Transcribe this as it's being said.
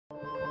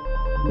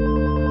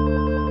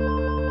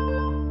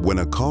When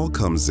a call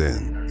comes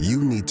in,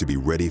 you need to be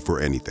ready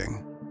for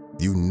anything.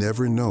 You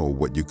never know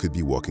what you could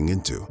be walking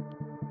into.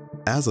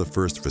 As a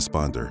first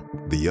responder,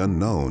 the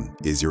unknown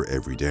is your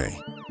everyday.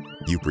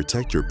 You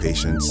protect your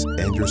patients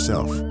and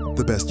yourself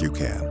the best you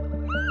can.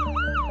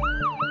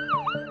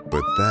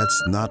 But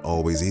that's not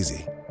always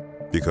easy,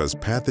 because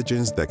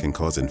pathogens that can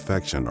cause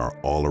infection are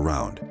all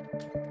around.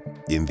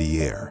 In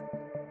the air,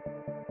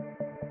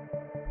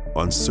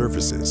 on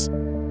surfaces,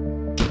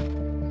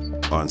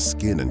 on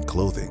skin and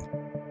clothing,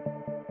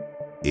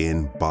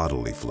 in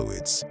bodily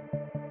fluids.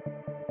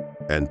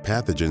 And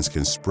pathogens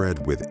can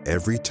spread with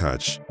every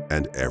touch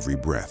and every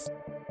breath.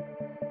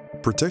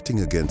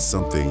 Protecting against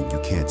something you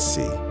can't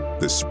see,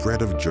 the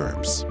spread of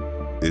germs,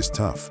 is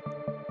tough.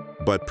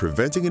 But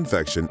preventing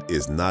infection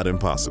is not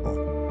impossible.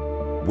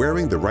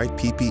 Wearing the right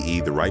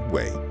PPE the right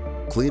way,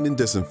 clean and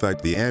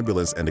disinfect the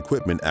ambulance and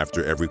equipment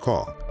after every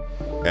call,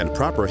 and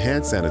proper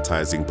hand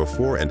sanitizing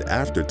before and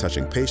after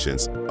touching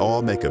patients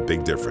all make a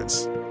big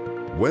difference.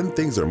 When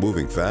things are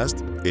moving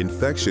fast,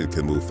 infection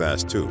can move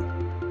fast too.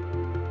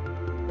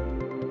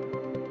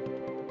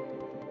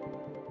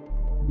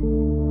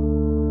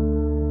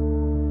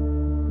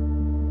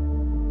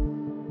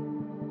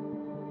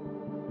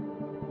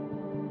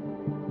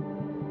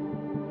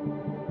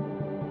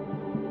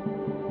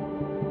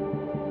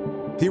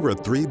 Here are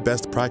 3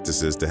 best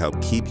practices to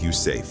help keep you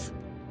safe.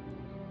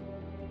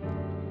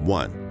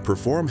 1.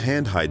 Perform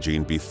hand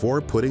hygiene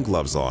before putting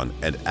gloves on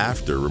and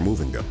after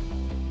removing them.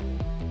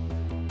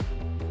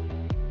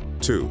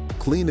 2.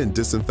 Clean and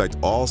disinfect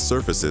all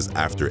surfaces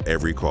after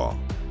every call.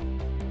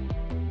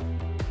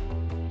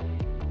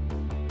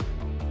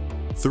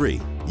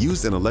 3.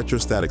 Use an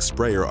electrostatic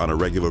sprayer on a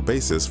regular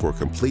basis for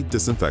complete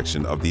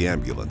disinfection of the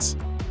ambulance.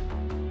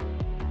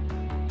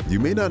 You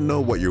may not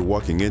know what you're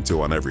walking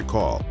into on every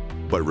call,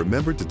 but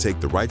remember to take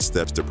the right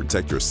steps to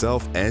protect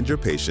yourself and your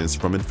patients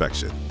from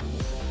infection.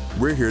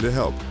 We're here to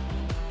help.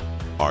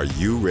 Are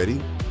you ready?